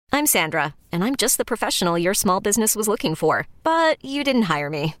I'm Sandra, and I'm just the professional your small business was looking for. But you didn't hire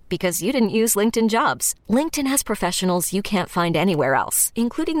me because you didn't use LinkedIn Jobs. LinkedIn has professionals you can't find anywhere else,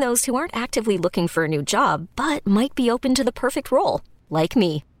 including those who aren't actively looking for a new job, but might be open to the perfect role, like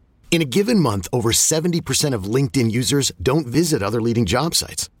me. In a given month, over 70% of LinkedIn users don't visit other leading job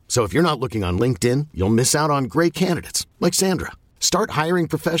sites. So if you're not looking on LinkedIn, you'll miss out on great candidates like Sandra. Start hiring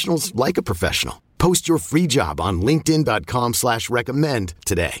professionals like a professional. Post your free job on linkedin.com/recommend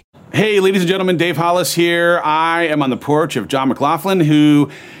today. Hey, ladies and gentlemen, Dave Hollis here. I am on the porch of John McLaughlin,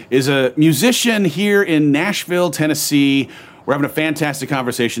 who is a musician here in Nashville, Tennessee. We're having a fantastic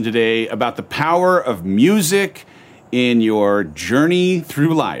conversation today about the power of music in your journey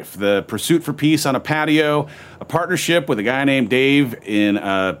through life, the pursuit for peace on a patio, a partnership with a guy named Dave in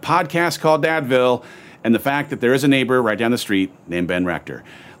a podcast called Dadville, and the fact that there is a neighbor right down the street named Ben Rector.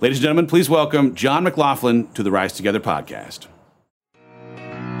 Ladies and gentlemen, please welcome John McLaughlin to the Rise Together podcast.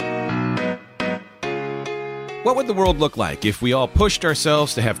 What would the world look like if we all pushed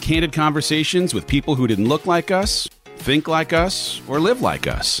ourselves to have candid conversations with people who didn't look like us, think like us, or live like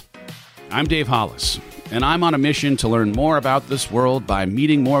us? I'm Dave Hollis, and I'm on a mission to learn more about this world by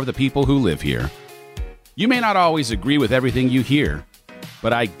meeting more of the people who live here. You may not always agree with everything you hear,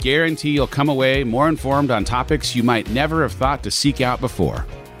 but I guarantee you'll come away more informed on topics you might never have thought to seek out before.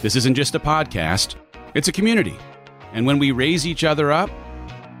 This isn't just a podcast, it's a community. And when we raise each other up,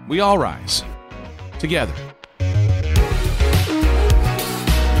 we all rise. Together.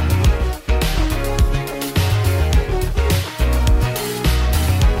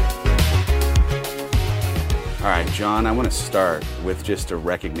 All right, John, I want to start with just a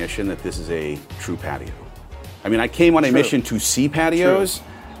recognition that this is a true patio. I mean, I came on a mission to see patios. True.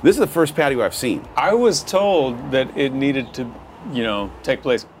 This is the first patio I've seen. I was told that it needed to, take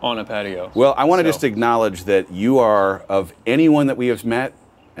place on a patio. Well, I want to just acknowledge that you are, of anyone that we have met,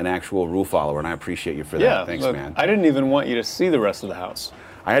 an actual rule follower, and I appreciate you for that. Yeah, Thanks, look, man. I didn't even want you to see the rest of the house.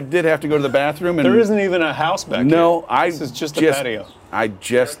 I did have to go to the bathroom. And there isn't even a house back here. This is just a patio. I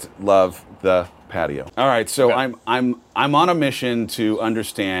just love the patio. All right, so okay. I'm on a mission to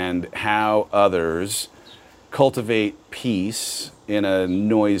understand how others cultivate peace in a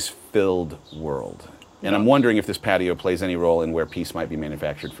noise-filled world. And I'm wondering if this patio plays any role in where peace might be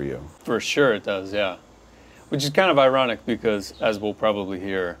manufactured for you. For sure it does, yeah. Which is kind of ironic because, as we'll probably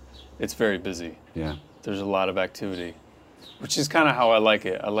hear, it's very busy. Yeah. There's a lot of activity, which is kind of how I like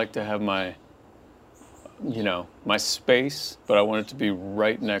it. I like to have my space, but I want it to be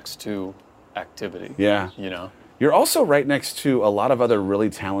right next to activity. Yeah. You're also right next to a lot of other really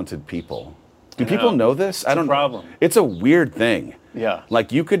talented people. Do people know this? I don't know. Problem. It's a weird thing. Yeah.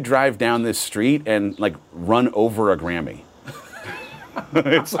 Like you could drive down this street and run over a Grammy.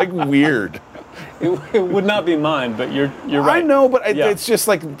 It's weird. It would not be mine, but you're right. I know, but it's just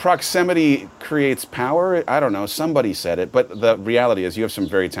proximity creates power. I don't know. Somebody said it, but the reality is you have some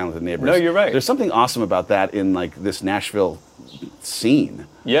very talented neighbors. No, you're right. There's something awesome about that in this Nashville scene.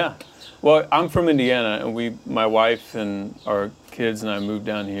 Yeah. Well, I'm from Indiana, and my wife and our kids and I moved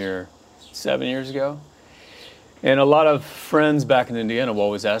down here 7 years ago. And a lot of friends back in Indiana will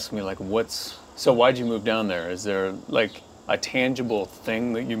always ask me, so why'd you move down there? Is there a tangible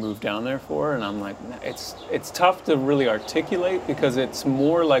thing that you moved down there for? And I'm like, it's tough to really articulate because it's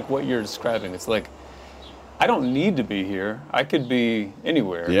more like what you're describing. It's I don't need to be here. I could be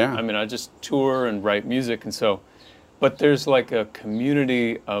anywhere. Yeah. I mean, I just tour and write music, and so, but there's a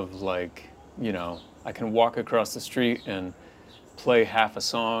community of I can walk across the street and play half a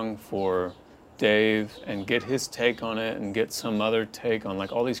song for Dave and get his take on it and get some other take on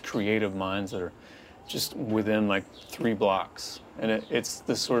all these creative minds that are just within 3 blocks. And it's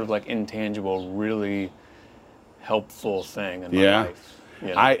this sort of intangible, really helpful thing in my life.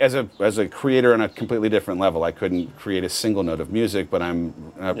 I, as a creator on a completely different level, I couldn't create a single note of music, but I'm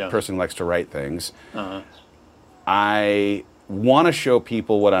a person who likes to write things. Uh-huh. I want to show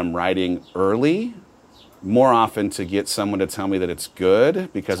people what I'm writing early, more often to get someone to tell me that it's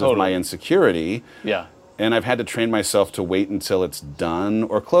good because of my insecurity. Yeah. And I've had to train myself to wait until it's done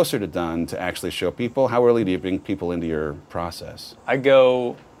or closer to done to actually show people. How early do you bring people into your process?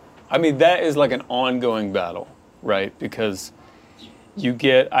 That is an ongoing battle, right? Because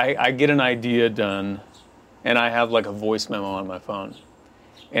I get an idea done and I have a voice memo on my phone.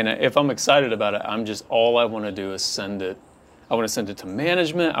 And if I'm excited about it, all I want to do is send it. I want to send it to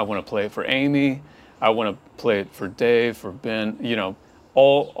management. I want to play it for Amy. I want to play it for Dave, for Ben,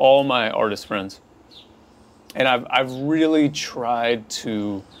 all my artist friends. And I've really tried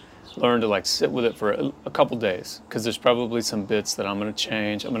to learn to sit with it for a couple days because there's probably some bits that I'm going to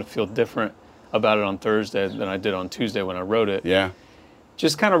change. I'm going to feel different about it on Thursday than I did on Tuesday when I wrote it. Yeah.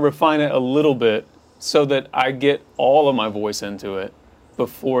 just kind of refine it a little bit so that I get all of my voice into it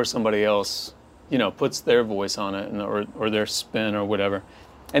before somebody else, you know, puts their voice on it or their spin or whatever.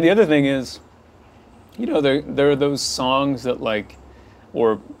 And the other thing is, you know, there are those songs that like,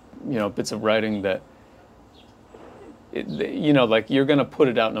 or, you know, bits of writing that, you know, like you're going to put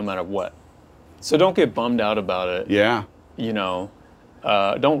it out no matter what. So don't get bummed out about it. Yeah. You know,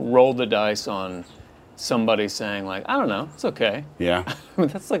 don't roll the dice on somebody saying like, I don't know, it's okay. Yeah. I mean,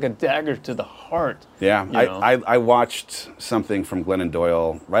 that's like a dagger to the heart. Yeah. You know? I watched something from Glennon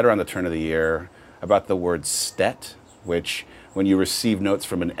Doyle right around the turn of the year about the word stet, which when you receive notes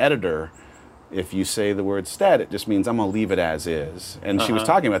from an editor, if you say the word stet, it just means I'm going to leave it as is. And she was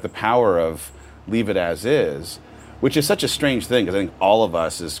talking about the power of leave it as is, which is such a strange thing because I think all of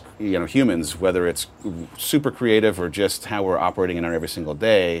us as, you know, humans, whether it's super creative or just how we're operating in our every single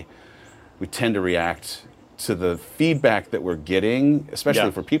day, we tend to react to the feedback that we're getting,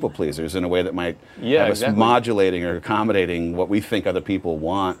 especially for people pleasers, in a way that might have us modulating or accommodating what we think other people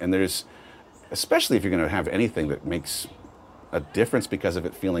want. And there's, especially if you're going to have anything that makes a difference because of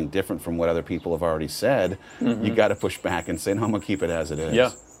it feeling different from what other people have already said, you got to push back and say, no, I'm going to keep it as it is.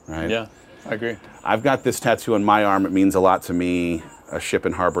 Yeah. Right? Yeah, I agree. I've got this tattoo on my arm. It means a lot to me. A ship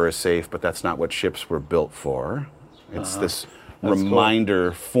in harbor is safe, but that's not what ships were built for. It's this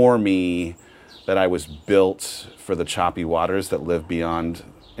reminder for me that I was built for the choppy waters that live beyond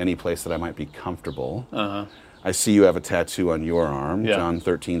any place that I might be comfortable. I see you have a tattoo on your arm, John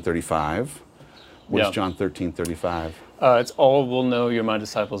 13:35. What is John 13:35? It's all will know you're my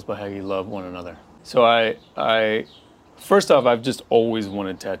disciples by how you love one another. So I first off, I've just always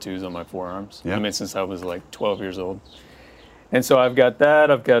wanted tattoos on my forearms. I mean, since I was like 12 years old. And so I've got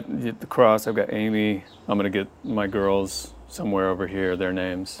that, I've got the cross, I've got Amy. I'm going to get my girls somewhere over here, their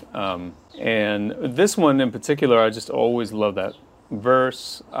names. And this one in particular, I just always love that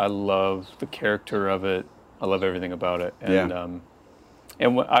verse. I love the character of it. I love everything about it.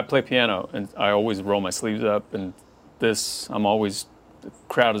 And when I play piano, and I always roll my sleeves up, and the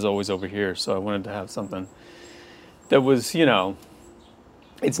crowd is always over here, so I wanted to have something that was, you know,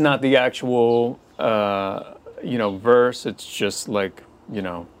 it's not the actual, you know, verse, it's just like, you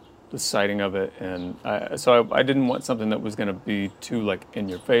know, the sighting of it, and so I didn't want something that was going to be too, like, in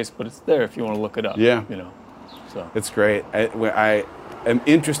your face, but it's there if you want to look it up, you know, so. It's great. I am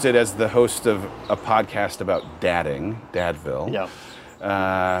interested as the host of a podcast about dadding, Dadville.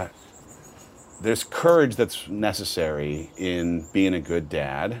 Yeah. There's courage that's necessary in being a good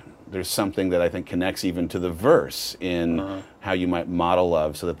dad. There's something that I think connects even to the verse in how you might model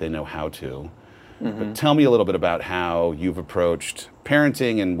love so that they know how to. But tell me a little bit about how you've approached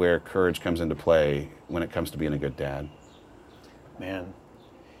parenting and where courage comes into play when it comes to being a good dad. Man.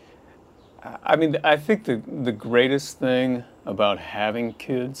 I mean, I think the greatest thing about having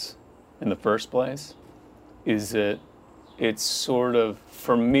kids in the first place is that it's sort of,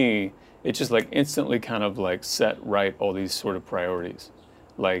 for me, it just like instantly kind of like set right all these sort of priorities.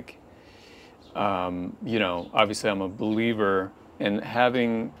 Like, you know, obviously I'm a believer in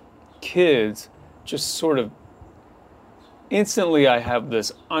having kids just sort of instantly I have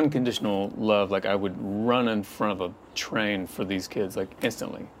this unconditional love. Like I would run in front of a train for these kids, like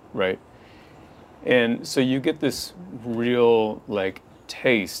instantly, right? And so you get this real like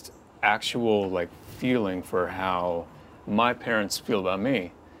taste, actual like feeling for how my parents feel about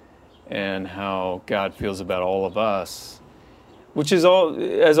me and how God feels about all of us, which has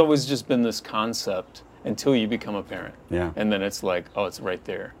always just been this concept until you become a parent. Yeah. And then it's like, oh, it's right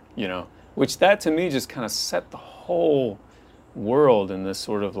there, you know, which that to me just kind of set the whole world in this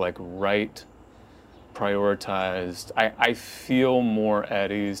sort of like right, prioritized. I feel more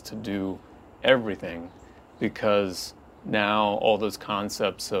at ease to do everything because now all those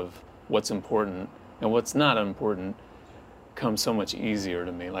concepts of what's important and what's not important come so much easier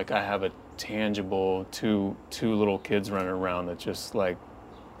to me. Like I have a tangible two little kids running around that just like,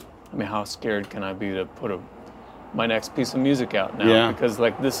 I mean, how scared can I be to put my next piece of music out now? Yeah. Because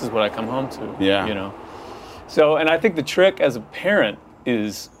like this is what I come home to. Yeah. You know. So, and I think the trick as a parent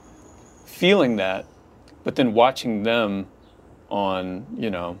is feeling that, but then watching them on,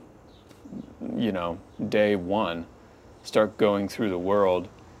 you know, day one, start going through the world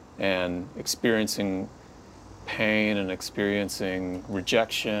and experiencing pain and experiencing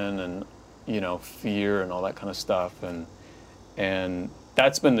rejection and, you know, fear and all that kind of stuff. And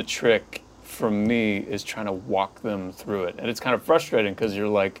that's been the trick for me, is trying to walk them through it. And it's kind of frustrating because you're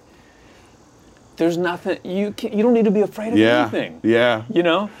like, there's nothing, you don't need to be afraid of anything. Yeah. You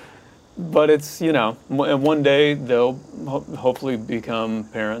know? But it's, you know, and one day they'll hopefully become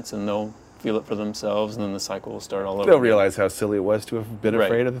parents and they'll feel it for themselves, and then the cycle will start all over. They'll again. realize how silly it was to have been Right.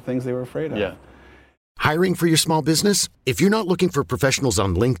 afraid of the things they were afraid of. Yeah. Hiring for your small business? If you're not looking for professionals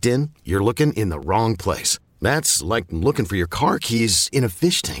on LinkedIn, you're looking in the wrong place. That's like looking for your car keys in a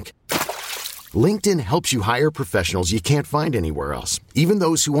fish tank. LinkedIn helps you hire professionals you can't find anywhere else, even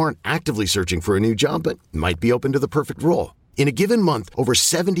those who aren't actively searching for a new job but might be open to the perfect role. In a given month, over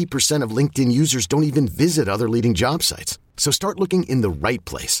 70% of LinkedIn users don't even visit other leading job sites. So start looking in the right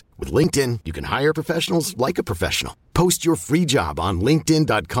place. With LinkedIn, you can hire professionals like a professional. Post your free job on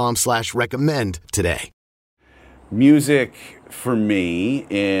linkedin.com/recommend today. Music for me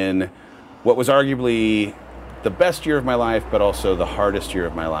in what was arguably the best year of my life, but also the hardest year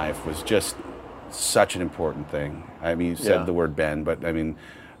of my life, was just such an important thing. I mean, you said the word bend, but I mean,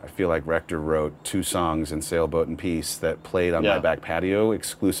 I feel like Rector wrote 2 songs in Sailboat and Peace that played on my back patio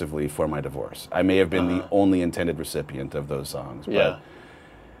exclusively for my divorce. I may have been the only intended recipient of those songs, but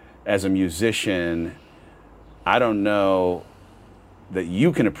as a musician, I don't know that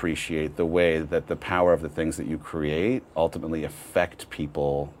you can appreciate the way that the power of the things that you create ultimately affect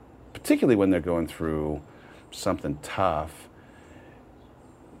people, particularly when they're going through something tough.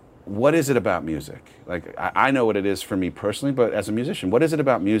 What is it about music? Like, I know what it is for me personally, but as a musician, what is it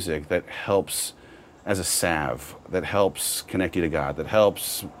about music that helps as a salve, that helps connect you to God, that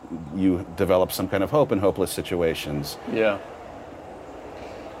helps you develop some kind of hope in hopeless situations? Yeah.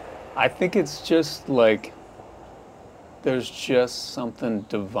 I think it's just like, there's just something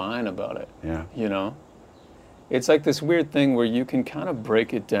divine about it. Yeah. You know? It's like this weird thing where you can kind of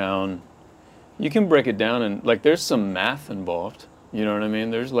break it down. You can break it down and, like, there's some math involved. You know what I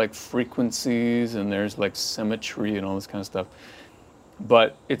mean? There's like frequencies and there's like symmetry and all this kind of stuff.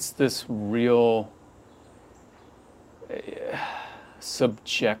 But it's this real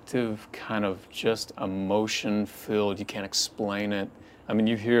subjective kind of just emotion filled. You can't explain it. I mean,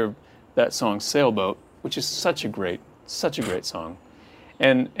 you hear that song Sailboat, which is such a great song.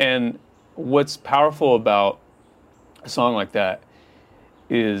 And what's powerful about a song like that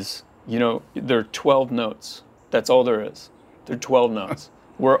is, you know, there are 12 notes. That's all there is. There are 12 notes.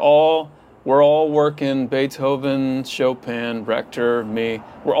 We're all working, Beethoven, Chopin, Rector, me.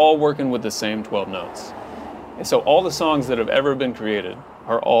 We're all working with the same 12 notes. And so all the songs that have ever been created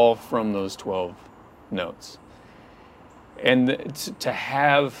are all from those 12 notes. And to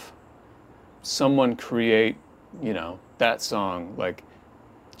have someone create, you know, that song, like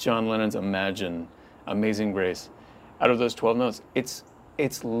John Lennon's Imagine, Amazing Grace, out of those 12 notes,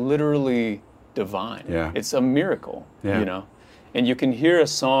 it's literally divine. Yeah. It's a miracle, Yeah. you know? And you can hear a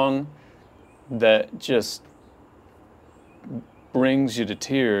song that just brings you to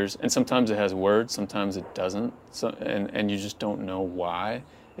tears, and sometimes it has words, sometimes it doesn't, and you just don't know why.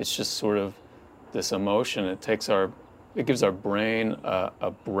 It's just sort of this emotion. It gives our brain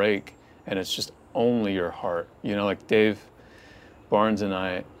a break, and it's just only your heart. You know, like Dave Barnes and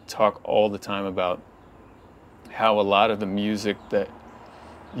I talk all the time about how a lot of the music that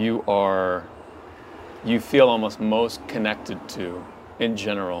you feel almost most connected to in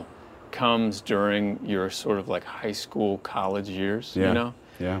general comes during your sort of like high school, college years, you know?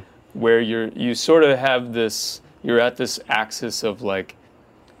 Yeah. Where you sort of have you're at this axis of like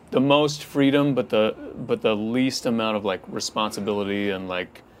the most freedom, but the least amount of like responsibility, and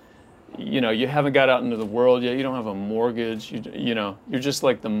like, you know, you haven't got out into the world yet, you don't have a mortgage, you know, you're just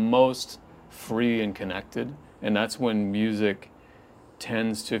like the most free and connected. And that's when music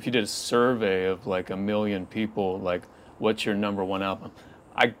tends to, if you did a survey of like 1 million people, like, what's your number one album?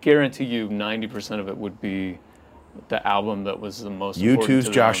 I guarantee you 90% of it would be the album that was the most important U2's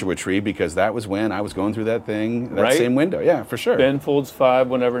to Joshua Tree, because that was when I was going through that thing, that Right? same window. Yeah, for sure. Ben Folds 5,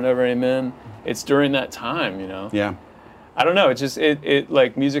 Whenever, Never, Amen. It's during that time, you know? Yeah. I don't know, it just, it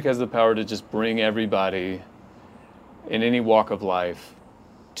like, music has the power to just bring everybody in any walk of life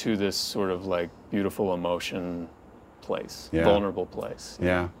to this sort of like beautiful emotion place, vulnerable place.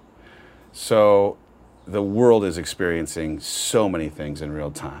 Yeah. So the world is experiencing so many things in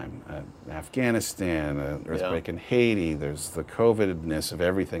real time. Afghanistan, an earthquake in Haiti, there's the COVID-ness of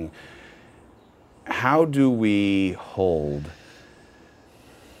everything. How do we hold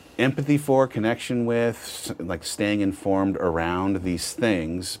empathy for, connection with, like staying informed around these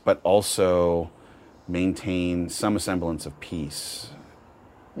things, but also maintain some semblance of peace?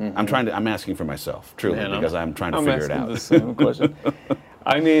 Mm-hmm. I'm asking for myself, truly, because I'm trying to figure it out. I'm asking the same question.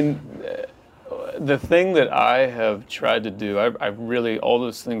 I mean, the thing that I have tried to do, I really, all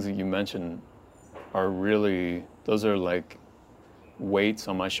those things that you mentioned are really, those are like weights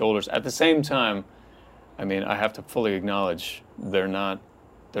on my shoulders. At the same time, I mean, I have to fully acknowledge I'm not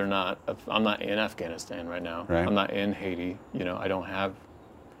in Afghanistan right now. Right. I'm not in Haiti. You know, I don't have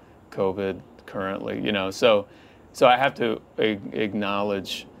COVID currently, you know. So I have to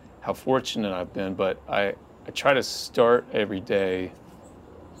acknowledge how fortunate I've been, but I try to start every day.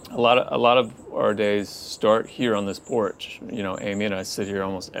 A lot of our days start here on this porch. You know, Amy and I sit here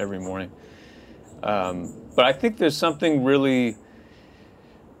almost every morning. But I think there's something really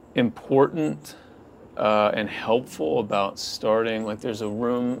important and helpful about starting. Like, there's a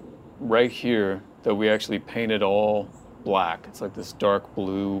room right here that we actually painted all black. It's like this dark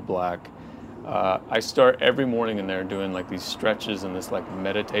blue, black. I start every morning in there doing like these stretches and this like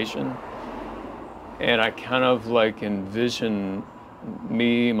meditation. And I kind of like envision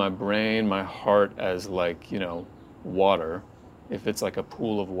me, my brain, my heart as like, you know, water. If it's like a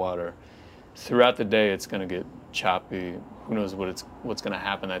pool of water, throughout the day it's going to get choppy. Who knows what's going to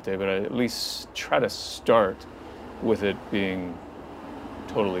happen that day, but I at least try to start with it being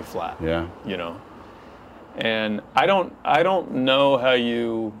totally flat. Yeah. You know. And I don't know how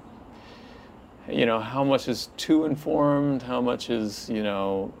you know, how much is too informed, how much is, you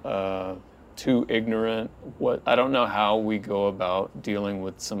know, too ignorant. I don't know how we go about dealing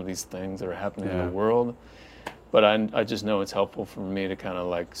with some of these things that are happening in the world, but I just know it's helpful for me to kind of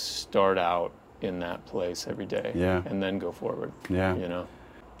like start out in that place every day, and then go forward. Yeah, you know,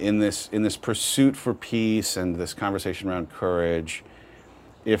 in this pursuit for peace and this conversation around courage,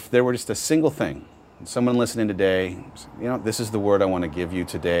 if there were just a single thing, someone listening today, you know, this is the word I want to give you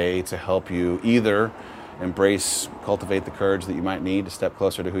today to help you either embrace, cultivate the courage that you might need to step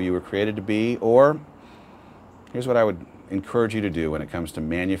closer to who you were created to be, or here's what I would encourage you to do when it comes to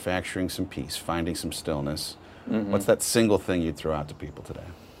manufacturing some peace, finding some stillness. What's that single thing you'd throw out to people today?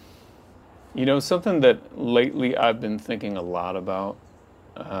 You know, something that lately I've been thinking a lot about,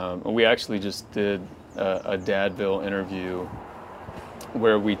 we actually just did a Dadville interview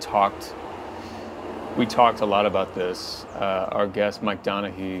where we talked a lot about this. Our guest, Mike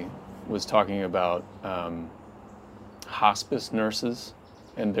Donahue, was talking about hospice nurses,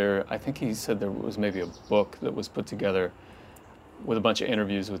 and I think he said there was maybe a book that was put together with a bunch of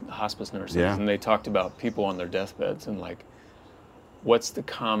interviews with hospice nurses, and they talked about people on their deathbeds and like, what's the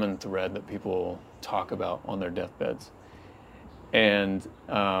common thread that people talk about on their deathbeds? And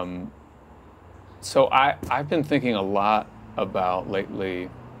so I've been thinking a lot about lately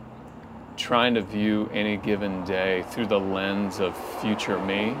trying to view any given day through the lens of future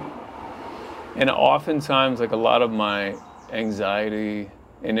me. And oftentimes, like, a lot of my anxiety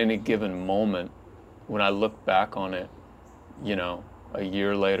in any given moment, when I look back on it, you know, a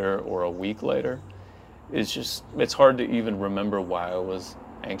year later or a week later, it's hard to even remember why I was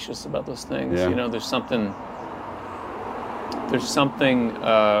anxious about those things. You know, there's something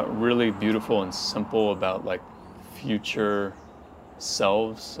really beautiful and simple about like future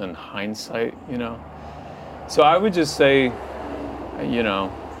selves and hindsight, you know. So I would just say, you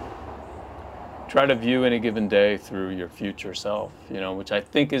know, try to view any given day through your future self, you know, which I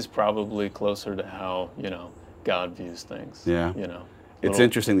think is probably closer to how, you know, God views things. Yeah. You know. It's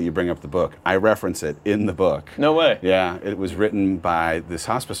interesting that you bring up the book. I reference it in the book. No way. Yeah, it was written by this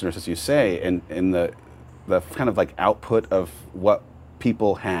hospice nurse, as you say, and the kind of like output of what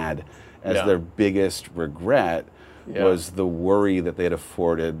people had as their biggest regret was the worry that they had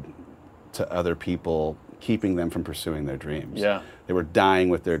afforded to other people, keeping them from pursuing their dreams. Yeah. They were dying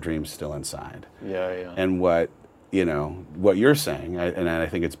with their dreams still inside. Yeah. And what you're saying, and I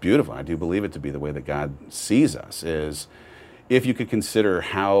think it's beautiful, I do believe it to be the way that God sees us, is if you could consider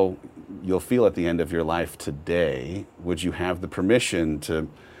how you'll feel at the end of your life today, would you have the permission to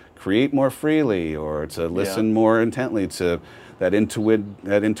create more freely or to listen more intently to that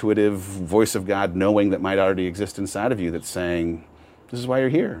intuitive voice of God, knowing that might already exist inside of you, that's saying, this is why you're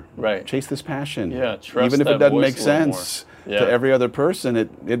here. Right. Chase this passion. Yeah, trust even if it doesn't make sense to every other person,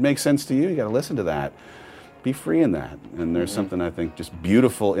 it makes sense to you. You got to listen to that. Be free in that. And there's something, I think, just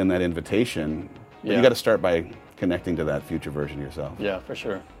beautiful in that invitation. But you got to start by connecting to that future version of yourself. Yeah, for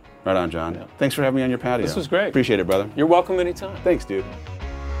sure. Right on, John. Yeah. Thanks for having me on your patio. This was great. Appreciate it, brother. You're welcome anytime. Thanks, dude.